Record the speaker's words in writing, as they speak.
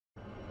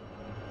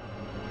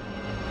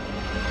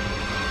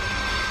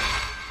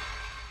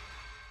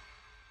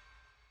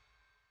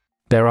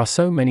There are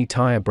so many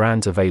tire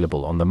brands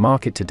available on the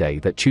market today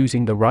that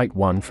choosing the right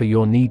one for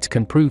your needs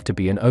can prove to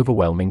be an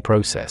overwhelming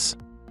process.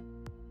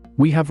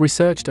 We have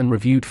researched and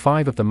reviewed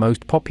 5 of the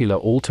most popular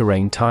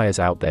all-terrain tires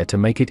out there to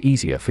make it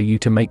easier for you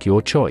to make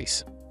your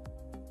choice.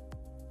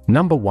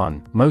 Number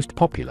 1, most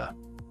popular.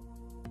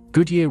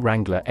 Goodyear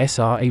Wrangler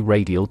SRA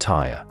Radial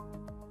tire.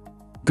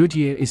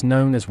 Goodyear is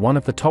known as one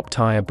of the top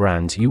tire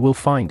brands you will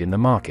find in the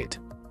market.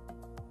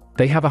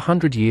 They have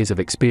 100 years of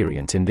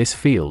experience in this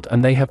field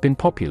and they have been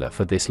popular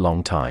for this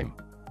long time.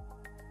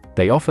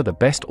 They offer the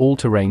best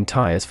all-terrain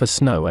tires for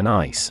snow and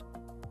ice.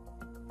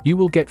 You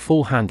will get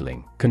full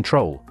handling,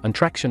 control, and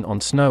traction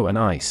on snow and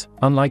ice,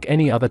 unlike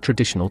any other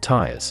traditional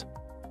tires.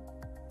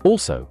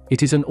 Also,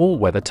 it is an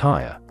all-weather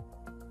tire.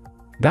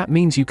 That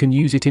means you can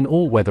use it in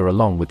all weather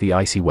along with the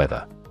icy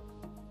weather.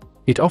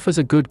 It offers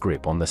a good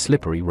grip on the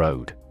slippery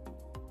road.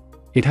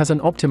 It has an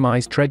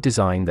optimized tread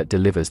design that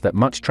delivers that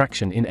much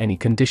traction in any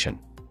condition.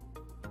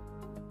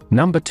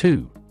 Number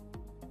 2.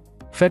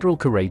 Federal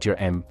Couragia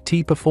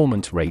MT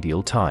Performance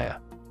Radial tire.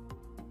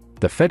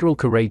 The Federal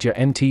Couragia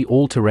MT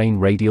all-terrain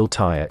radial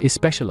tire is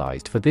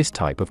specialized for this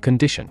type of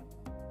condition.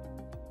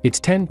 Its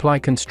 10-ply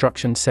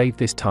construction saves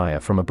this tire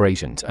from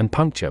abrasions and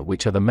puncture,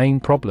 which are the main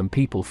problem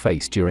people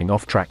face during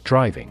off-track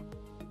driving.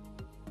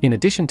 In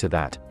addition to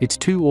that, its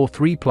 2 or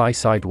 3-ply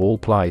sidewall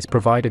plies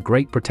provide a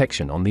great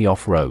protection on the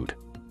off-road.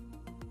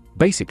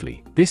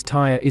 Basically, this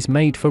tire is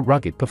made for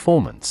rugged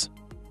performance.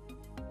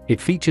 It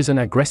features an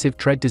aggressive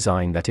tread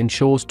design that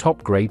ensures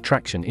top-grade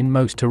traction in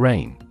most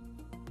terrain.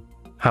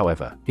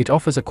 However, it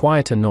offers a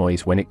quieter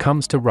noise when it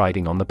comes to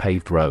riding on the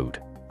paved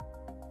road.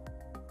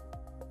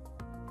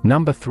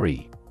 Number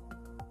 3.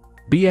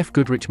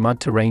 BFGoodrich Mud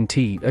Terrain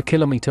T a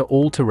kilometer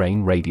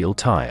all-terrain radial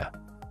tire.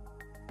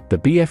 The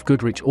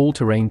BFGoodrich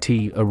all-terrain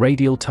T a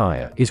radial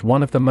tire is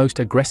one of the most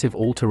aggressive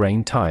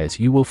all-terrain tires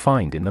you will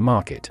find in the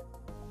market.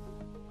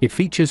 It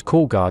features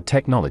CoreGuard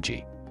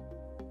technology,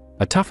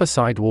 a tougher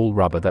sidewall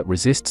rubber that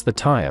resists the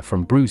tire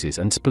from bruises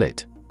and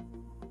split.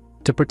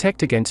 To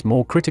protect against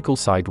more critical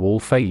sidewall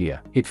failure,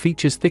 it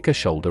features thicker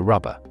shoulder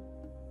rubber.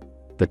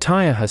 The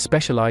tire has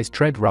specialized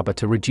tread rubber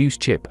to reduce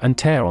chip and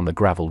tear on the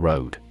gravel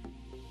road.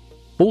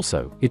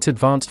 Also, its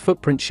advanced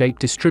footprint shape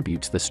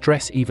distributes the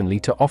stress evenly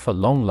to offer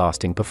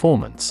long-lasting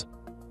performance.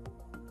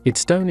 Its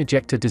stone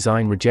ejector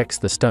design rejects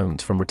the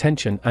stones from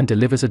retention and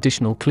delivers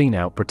additional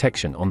clean-out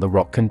protection on the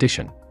rock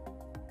condition.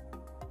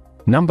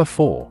 Number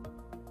 4.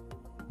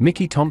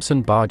 Mickey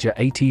Thompson Baja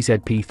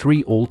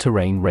ATZP3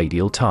 all-terrain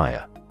radial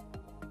tire.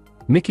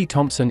 Mickey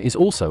Thompson is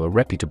also a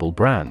reputable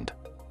brand.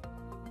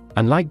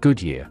 Unlike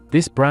Goodyear,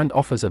 this brand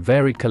offers a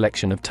varied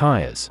collection of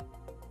tires.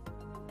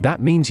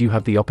 That means you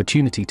have the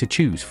opportunity to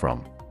choose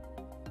from.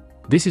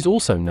 This is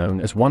also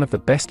known as one of the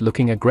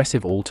best-looking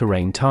aggressive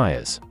all-terrain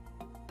tires.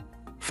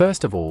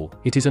 First of all,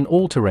 it is an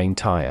all-terrain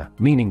tire,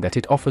 meaning that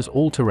it offers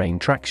all-terrain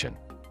traction.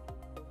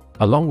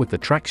 Along with the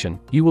traction,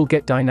 you will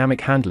get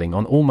dynamic handling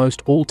on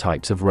almost all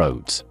types of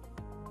roads.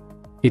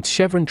 Its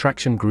chevron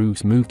traction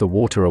grooves move the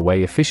water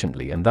away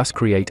efficiently and thus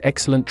create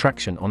excellent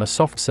traction on a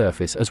soft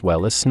surface as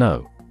well as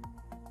snow.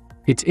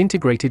 Its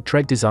integrated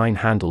tread design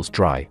handles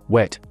dry,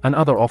 wet, and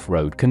other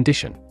off-road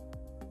condition.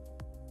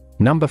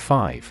 Number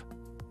 5.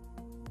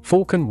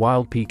 Falken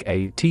Wildpeak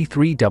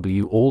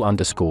AT3W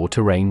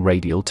all-terrain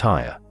radial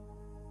tire.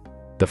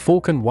 The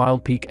Falken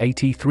Wildpeak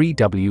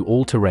AT3W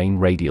all-terrain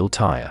radial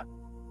tire.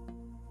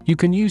 You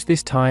can use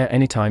this tire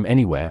anytime,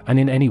 anywhere, and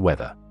in any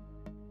weather.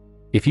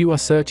 If you are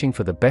searching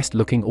for the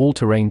best-looking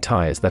all-terrain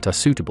tires that are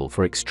suitable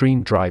for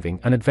extreme driving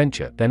and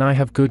adventure, then I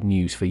have good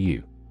news for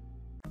you.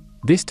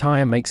 This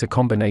tire makes a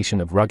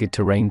combination of rugged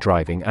terrain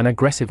driving and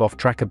aggressive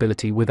off-track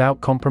ability without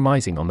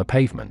compromising on the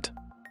pavement.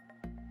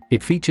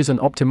 It features an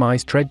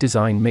optimized tread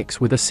design mix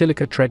with a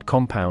silica tread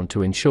compound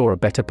to ensure a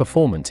better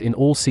performance in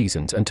all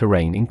seasons and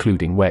terrain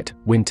including wet,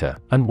 winter,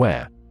 and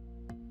wear.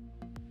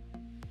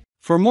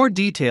 For more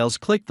details,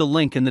 click the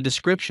link in the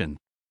description.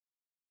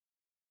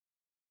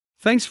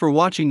 Thanks for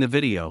watching the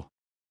video.